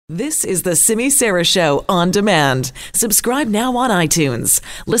This is the Simi Sara Show on demand. Subscribe now on iTunes.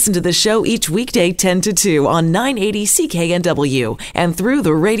 Listen to the show each weekday 10 to 2 on 980 CKNW and through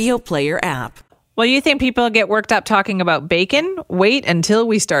the Radio Player app. Well, you think people get worked up talking about bacon? Wait until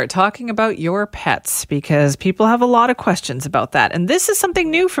we start talking about your pets, because people have a lot of questions about that. And this is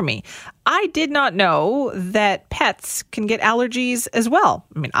something new for me. I did not know that pets can get allergies as well.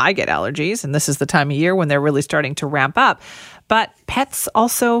 I mean, I get allergies, and this is the time of year when they're really starting to ramp up. But pets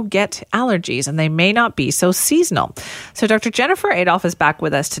also get allergies, and they may not be so seasonal. So Dr. Jennifer Adolph is back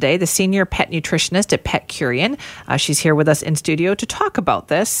with us today, the senior pet nutritionist at PetCurian. She's here with us in studio to talk about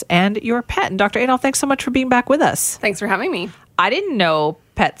this and your pet. And Dr. Adolph, thanks so much for being back with us. Thanks for having me. I didn't know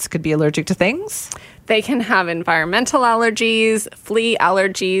pets could be allergic to things. They can have environmental allergies, flea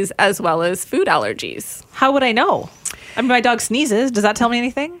allergies, as well as food allergies. How would I know? I mean, my dog sneezes. Does that tell me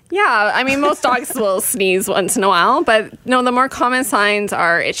anything? Yeah, I mean, most dogs will sneeze once in a while, but no, the more common signs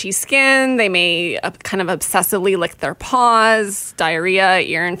are itchy skin. They may kind of obsessively lick their paws. Diarrhea,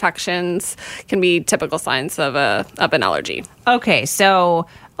 ear infections can be typical signs of an allergy. Okay, so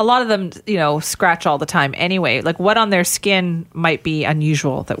a lot of them, scratch all the time anyway. Like, what on their skin might be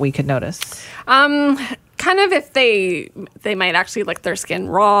unusual that we could notice? Kind of if they might actually lick their skin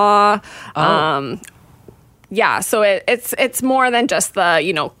raw. Oh. Yeah, so it's more than just the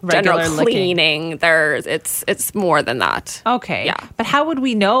general Regular cleaning. It's more than that. Okay, yeah. But how would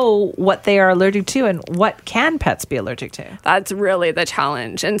we know what they are allergic to, and what can pets be allergic to? That's really the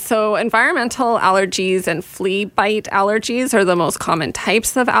challenge. And so environmental allergies and flea bite allergies are the most common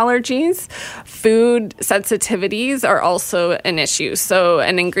types of allergies. Food sensitivities are also an issue. So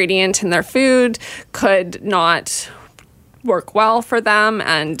an ingredient in their food could not work well for them,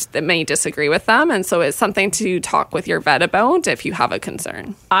 and they may disagree with them. And so it's something to talk with your vet about if you have a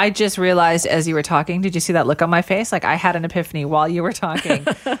concern. I just realized as you were talking, did you see that look on my face? Like, I had an epiphany while you were talking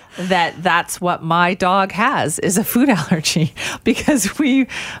that's what my dog has, is a food allergy, because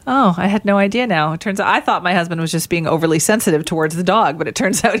I had no idea now. It turns out I thought my husband was just being overly sensitive towards the dog, but it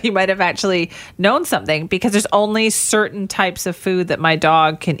turns out he might have actually known something, because there's only certain types of food that my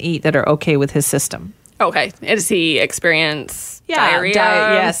dog can eat that are okay with his system. Okay. Does he experience diarrhea?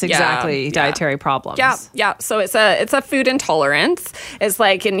 Yes, exactly. Yeah. Dietary problems. Yeah. So it's a food intolerance. It's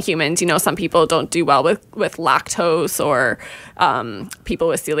like in humans, some people don't do well with lactose, or people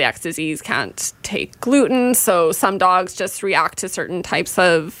with celiac disease can't take gluten. So some dogs just react to certain types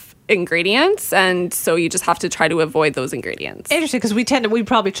of ingredients, and so you just have to try to avoid those ingredients. Interesting, because we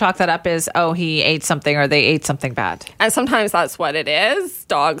probably chalk that up as, he ate something, or they ate something bad. And sometimes that's what it is.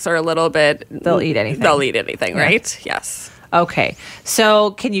 Dogs are a little bit... They'll eat anything. Right? Yes. Okay.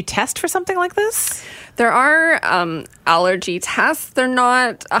 So can you test for something like this? There are allergy tests. They're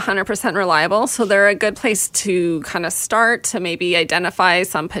not 100% reliable, so they're a good place to kind of start to maybe identify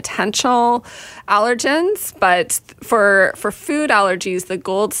some potential allergens. But for food allergies, the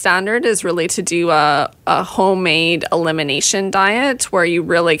gold standard is really to do a homemade elimination diet, where you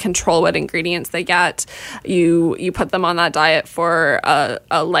really control what ingredients they get. You put them on that diet for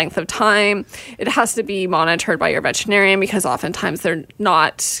a length of time. It has to be monitored by your veterinarian, because oftentimes they're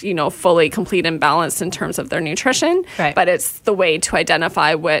not, fully complete and balanced in terms of their nutrition. Right. But it's the way to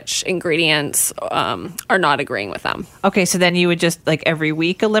identify which ingredients are not agreeing with them. Okay, so then you would just every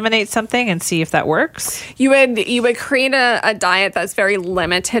week eliminate something and see if that works? You would create a diet that's very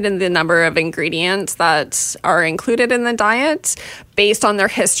limited in the number of ingredients that are included in the diet, based on their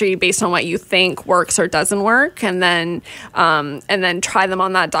history, based on what you think works or doesn't work, and then try them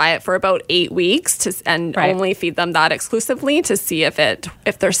on that diet for about 8 weeks only feed them that exclusively to see if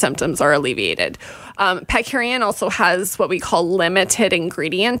their symptoms are alleviated. PetCurian also has what we call limited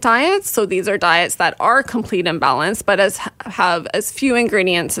ingredient diets. So these are diets that are complete and balanced, but have as few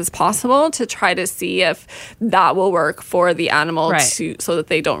ingredients as possible to try to see if that will work for the animal so that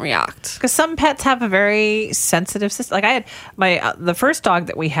they don't react. Because some pets have a very sensitive system. Like, I had the first dog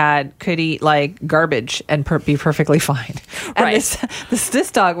that we had could eat garbage and be perfectly fine. And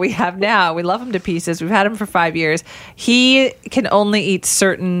this dog we have now, we love him to pieces. We've had him for 5 years. He can only eat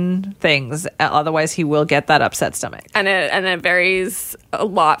certain things, otherwise he will get that upset stomach. And it varies a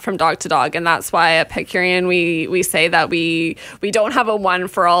lot from dog to dog, and that's why at PetCurian we say that we don't have a one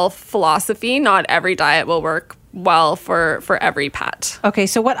for all philosophy. Not every diet will work well for every pet. Okay,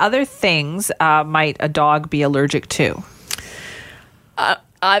 so what other things might a dog be allergic to?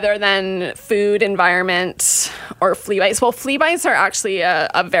 Other than food, environment, or flea bites. Well, flea bites are actually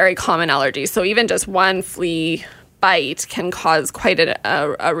a very common allergy. So even just one flea bite can cause quite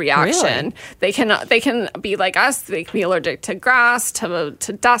a reaction. Really? They can be like us. They can be allergic to grass, to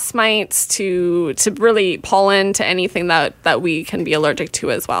dust mites, to really pollen, to anything that we can be allergic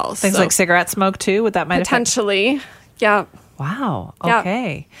to as well. Things like cigarette smoke too. Would that might potentially? Yeah. Wow. Yeah.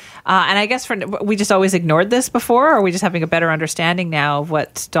 Okay. And I guess we just always ignored this before, or are we just having a better understanding now of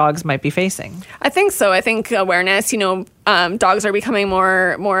what dogs might be facing? I think so. I think awareness, dogs are becoming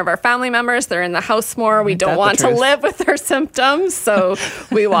more of our family members. They're in the house more. We don't want to live with their symptoms. So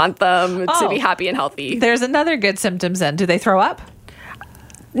we want them to be happy and healthy. There's another good symptoms then. Do they throw up?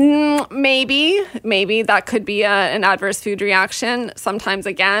 Maybe that could be an adverse food reaction. Sometimes,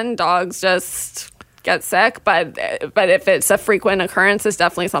 again, dogs just get sick, but if it's a frequent occurrence, it's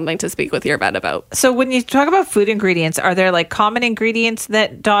definitely something to speak with your vet about. So when you talk about food ingredients, are there like common ingredients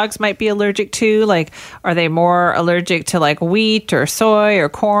that dogs might be allergic to? Like, are they more allergic to like wheat or soy or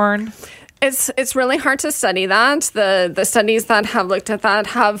corn? It's really hard to study that. The studies that have looked at that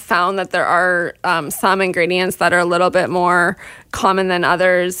have found that there are some ingredients that are a little bit more common than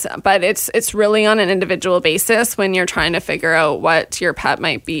others, but it's really on an individual basis when you're trying to figure out what your pet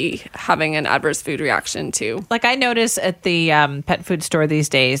might be having an adverse food reaction to. Like I notice at the pet food store these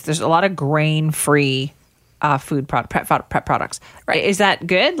days, there's a lot of grain-free pet products. Right. Is that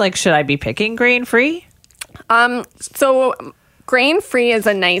good? Like, should I be picking grain-free? So grain-free is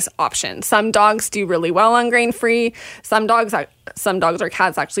a nice option. Some dogs do really well on grain-free. Some dogs or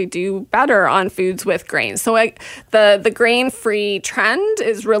cats actually do better on foods with grain. So the grain-free trend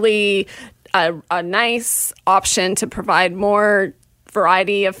is really a nice option to provide more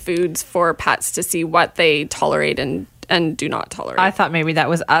variety of foods for pets to see what they tolerate and do not tolerate. I thought maybe that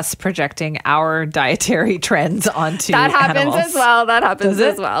was us projecting our dietary trends onto that happens animals. As well. That happens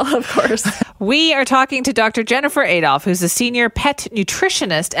as well, of course. We are talking to Dr. Jennifer Adolph, who's a senior pet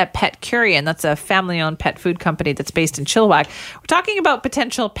nutritionist at Pet Curian. That's a family-owned pet food company that's based in Chilliwack. We're talking about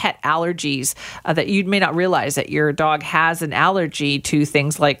potential pet allergies that you may not realize that your dog has an allergy to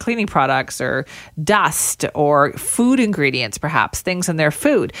things like cleaning products or dust or food ingredients, perhaps, things in their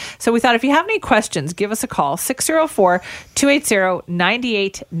food. So we thought if you have any questions, give us a call,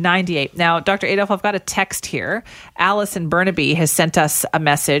 604-280-9898. Now, Dr. Adolph, I've got a text here. Alice in Burnaby has sent us a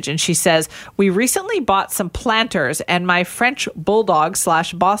message, and she says, we recently bought some planters, and my French bulldog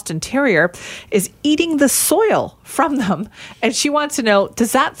 / Boston Terrier is eating the soil from them. And she wants to know,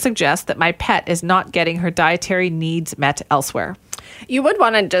 does that suggest that my pet is not getting her dietary needs met elsewhere? You would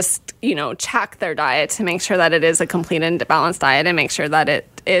want to just, check their diet to make sure that it is a complete and balanced diet and make sure that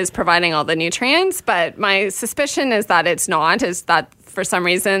it is providing all the nutrients. But my suspicion is that it's not, is that for some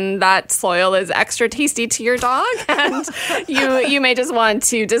reason that soil is extra tasty to your dog and you may just want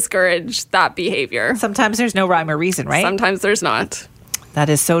to discourage that behavior. Sometimes there's no rhyme or reason, right? Sometimes there's not. That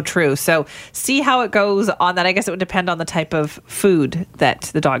is so true. So see how it goes on that. I guess it would depend on the type of food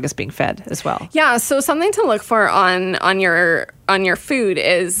that the dog is being fed as well. Yeah, so something to look for on your food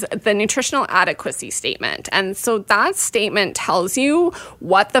is the nutritional adequacy statement. And so that statement tells you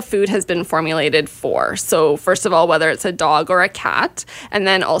what the food has been formulated for. So first of all, whether it's a dog or a cat, and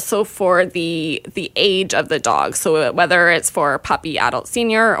then also for the age of the dog. So whether it's for puppy, adult,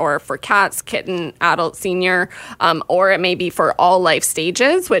 senior, or for cats, kitten, adult, senior, or it may be for all life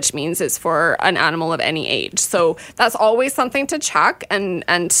stages, which means it's for an animal of any age. So that's always something to check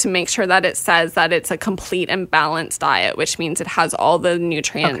and to make sure that it says that it's a complete and balanced diet, which means it has all the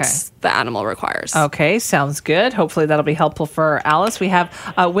nutrients the animal requires. Okay, sounds good. Hopefully that'll be helpful for Alice. We have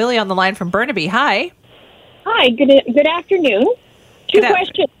Willie on the line from Burnaby. Hi. Hi, good afternoon. Two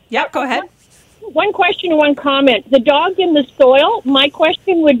questions. Yep, go ahead. One question and one comment. The dog in the soil, my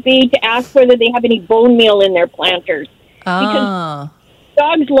question would be to ask whether they have any bone meal in their planters. Because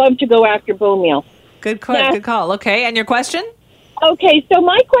dogs love to go after bone meal. Good call. Okay, and your question? Okay, so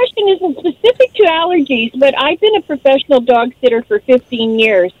my question isn't specific to allergies, but I've been a professional dog sitter for 15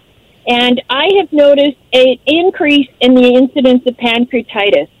 years, and I have noticed an increase in the incidence of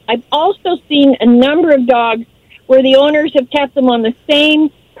pancreatitis. I've also seen a number of dogs where the owners have kept them on the same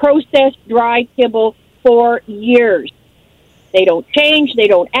processed dry kibble for years. They don't change, they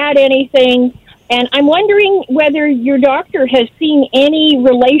don't add anything, and I'm wondering whether your doctor has seen any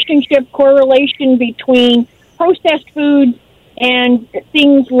correlation between processed foods and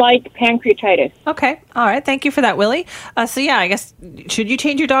things like pancreatitis. Okay. All right. Thank you for that, Willie. I guess, should you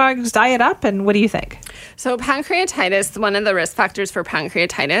change your dog's diet up? And what do you think? So pancreatitis, one of the risk factors for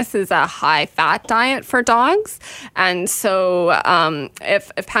pancreatitis is a high-fat diet for dogs. And so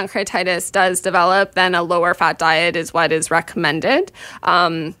if pancreatitis does develop, then a lower-fat diet is what is recommended.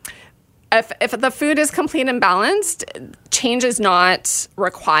 If the food is complete and balanced, change is not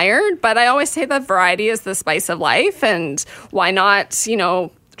required. But I always say that variety is the spice of life, and why not,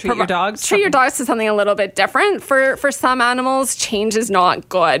 Treat your dogs to something a little bit different. For some animals, change is not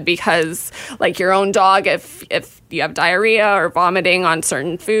good because, like your own dog, if you have diarrhea or vomiting on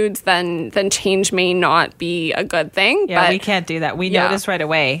certain foods, then change may not be a good thing. Yeah, we can't do that. We notice right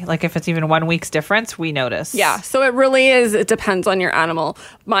away. Like if it's even 1 week's difference, we notice. Yeah, so it really is. It depends on your animal.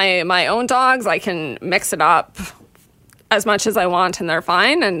 My own dogs, I can mix it up as much as I want and they're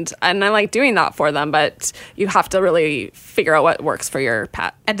fine, and I like doing that for them, but you have to really figure out what works for your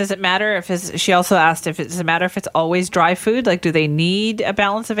pet. And does it matter she also asked does it matter if it's always dry food? Like, do they need a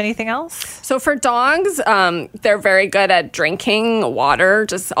balance of anything else? So for dogs, they're very good at drinking water,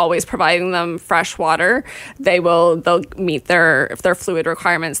 just always providing them fresh water. They'll meet their fluid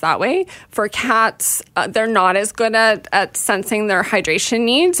requirements that way. For cats, they're not as good at sensing their hydration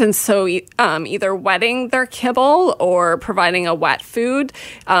needs, and so either wetting their kibble or providing a wet food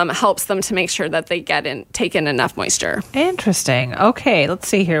helps them to make sure that they take in enough moisture. Interesting. Okay, let's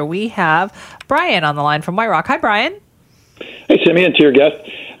see here. We have Brian on the line from White Rock. Hi, Brian. Hey, Sammy, and to your guest.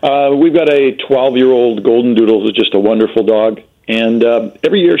 We've got a 12-year-old golden doodle who's just a wonderful dog. And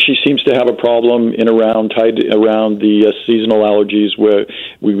every year she seems to have a problem tied around the seasonal allergies, where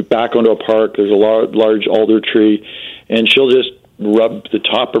we back onto a park, there's a large alder tree, and she'll just rub the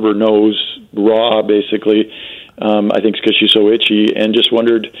top of her nose raw, basically. I think it's because she's so itchy, and just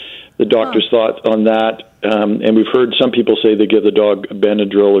wondered the doctor's thought on that. And we've heard some people say they give the dog a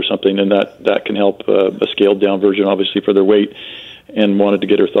Benadryl or something, and that can help, a scaled-down version, obviously, for their weight, and wanted to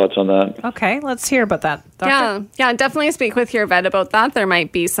get her thoughts on that. Okay, let's hear about that, Doctor. Yeah, definitely speak with your vet about that. There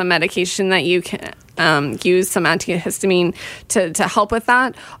might be some medication that you can use, some antihistamine to help with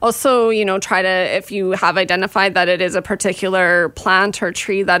that. Also, try to, if you have identified that it is a particular plant or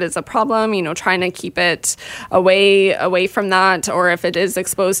tree that is a problem, trying to keep it away from that, or if it is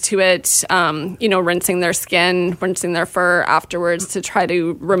exposed to it, rinsing their skin, rinsing their fur afterwards to try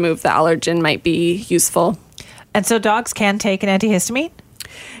to remove the allergen might be useful. And so dogs can take an antihistamine?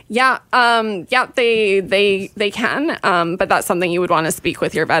 Yeah, they can, but that's something you would want to speak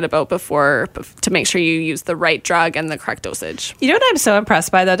with your vet about before to make sure you use the right drug and the correct dosage. You know what I'm so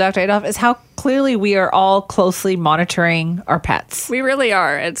impressed by, though, Dr. Adolph, is how clearly we are all closely monitoring our pets. We really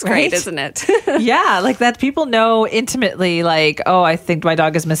are. It's great, right? Isn't it? Yeah, like that people know intimately, like, oh, I think my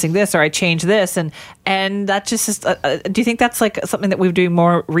dog is missing this, or I changed this, and that just is, do you think that's like something that we're doing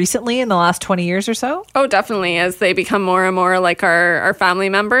more recently in the last 20 years or so? Oh, definitely. As they become more and more like our family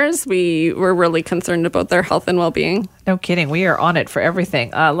members, we're really concerned about their health and well-being. No kidding. We are on it for everything.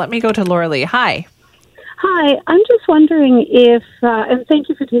 Let me go to Laura Lee. Hi. Hi. I'm just wondering if, and thank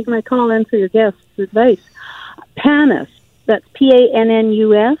you for taking my call and for your guest's advice. Pannus, that's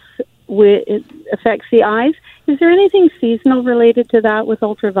Pannus, it affects the eyes. Is there anything seasonal related to that with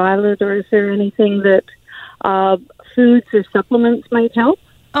ultraviolet, or is there anything that foods or supplements might help?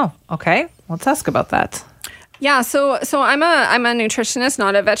 Oh, okay. Let's ask about that. Yeah, so I'm a nutritionist,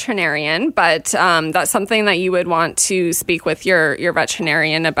 not a veterinarian, but that's something that you would want to speak with your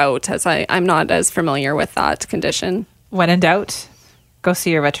veterinarian about, as I'm not as familiar with that condition. When in doubt, go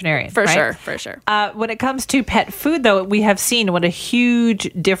see your veterinarian. For right? sure. When it comes to pet food, though, we have seen what a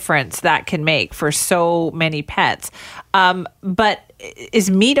huge difference that can make for so many pets. But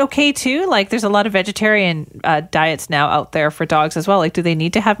is meat okay too? Like, there's a lot of vegetarian diets now out there for dogs as well. Like, do they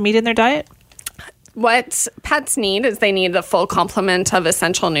need to have meat in their diet? What pets need is they need the full complement of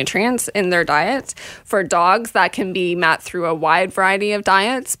essential nutrients in their diet. For dogs, that can be met through a wide variety of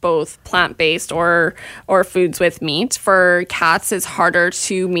diets, both plant-based or foods with meat. For cats, it's harder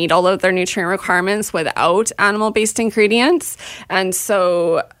to meet all of their nutrient requirements without animal-based ingredients. And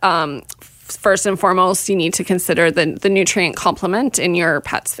so first and foremost, you need to consider the nutrient complement in your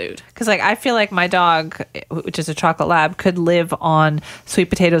pet's food. Because I feel like my dog, which is a chocolate lab, could live on sweet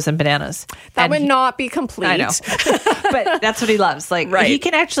potatoes and bananas. That would not be complete. I know. But that's what he loves. Like, right. He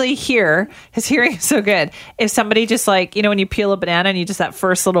can actually hear, his hearing is so good. If somebody just when you peel a banana and you just that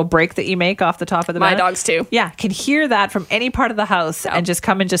first little break that you make off the top of the banana. My dogs too. Yeah, can hear that from any part of the house and just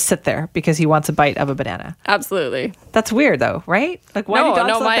come and just sit there because he wants a bite of a banana. Absolutely. That's weird though, right? Like, why do dogs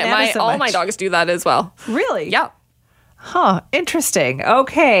love bananas so much? All my dogs do that as well. Really? Yeah. Huh. Interesting.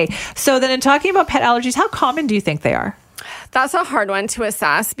 Okay. So then in talking about pet allergies, how common do you think they are? That's a hard one to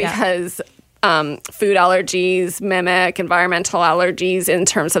assess because food allergies mimic environmental allergies in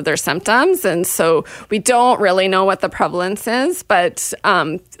terms of their symptoms. And so we don't really know what the prevalence is. But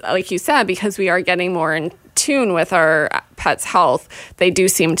like you said, because we are getting more in tune with our pets' health, they do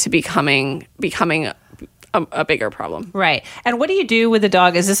seem to be becoming a bigger problem. Right. And what do you do with a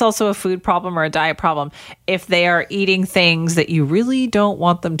dog? Is this also a food problem or a diet problem if they are eating things that you really don't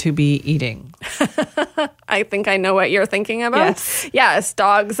want them to be eating? I think I know what you're thinking about. Yes,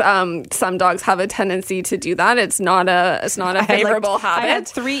 dogs. Some dogs have a tendency to do that. It's not a favorable habit. I had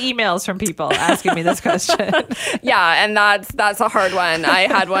 3 emails from people asking me this question. Yeah, and that's a hard one. I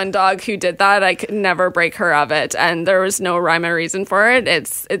had one dog who did that. I could never break her of it, and there was no rhyme or reason for it.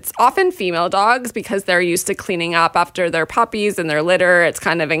 It's often female dogs because they're used to cleaning up after their puppies and their litter. It's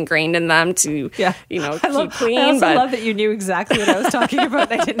kind of ingrained in them to keep clean. I also love that you knew exactly what I was talking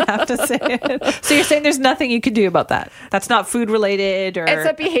about. I didn't have to say it. So you're saying there's nothing you could do about that? That's not food related, or it's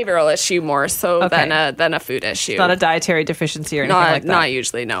a behavioral issue more so than a food issue. It's not a dietary deficiency or anything like that. Not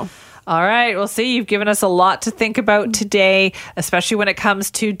usually, no. All right. Well, see, you've given us a lot to think about today, especially when it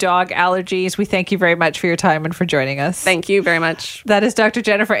comes to dog allergies. We thank you very much for your time and for joining us. Thank you very much. That is Dr.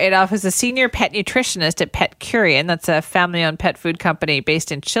 Jennifer Adolph, who's a senior pet nutritionist at Pet Curian. That's a family-owned pet food company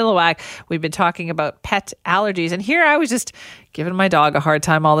based in Chilliwack. We've been talking about pet allergies. And here I was just giving my dog a hard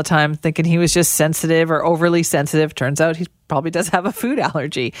time all the time, thinking he was just sensitive or overly sensitive. Turns out he probably does have a food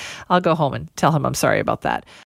allergy. I'll go home and tell him I'm sorry about that.